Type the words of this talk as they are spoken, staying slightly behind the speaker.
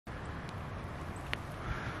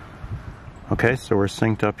Okay, so we're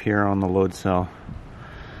synced up here on the load cell.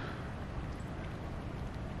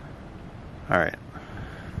 Alright,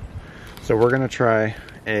 so we're going to try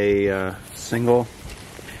a single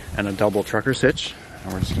and a double trucker's hitch,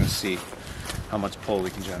 and we're just going to see how much pull we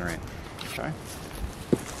can generate. Okay,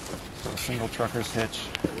 so a single trucker's hitch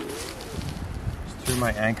through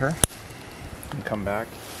my anchor and come back.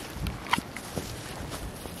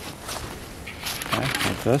 Okay,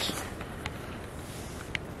 like this.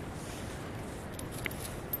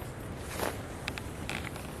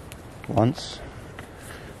 Once,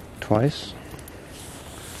 twice.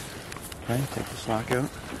 Okay, take the slack out.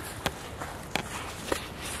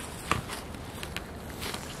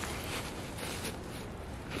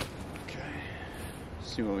 Okay,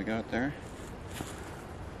 see what we got there.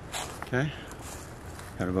 Okay,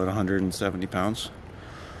 got about 170 pounds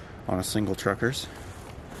on a single trucker's.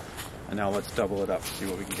 And now let's double it up, see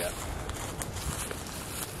what we can get.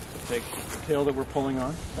 So take the tail that we're pulling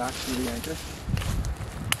on back through the anchor.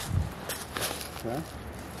 Okay.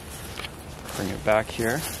 Bring it back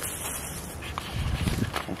here,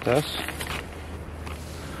 like this.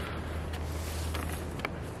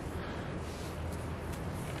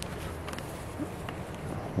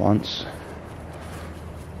 Once,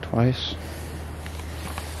 twice,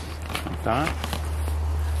 like that.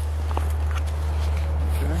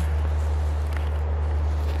 Okay.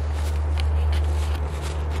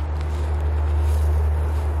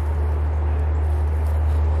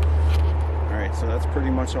 Alright, so that's pretty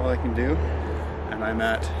much all I can do. And I'm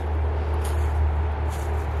at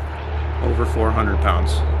over 400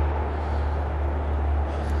 pounds.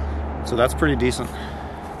 So that's pretty decent.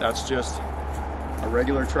 That's just a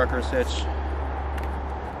regular trucker's hitch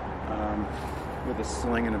with a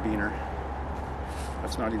sling and a beaner.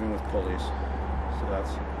 That's not even with pulleys. So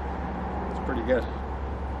that's pretty good.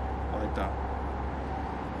 I like that.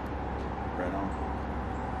 Right on.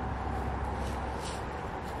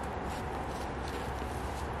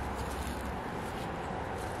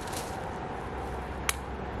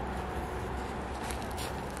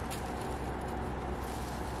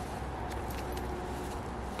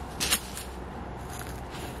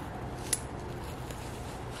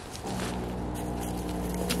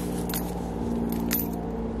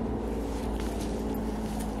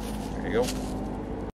 There you go.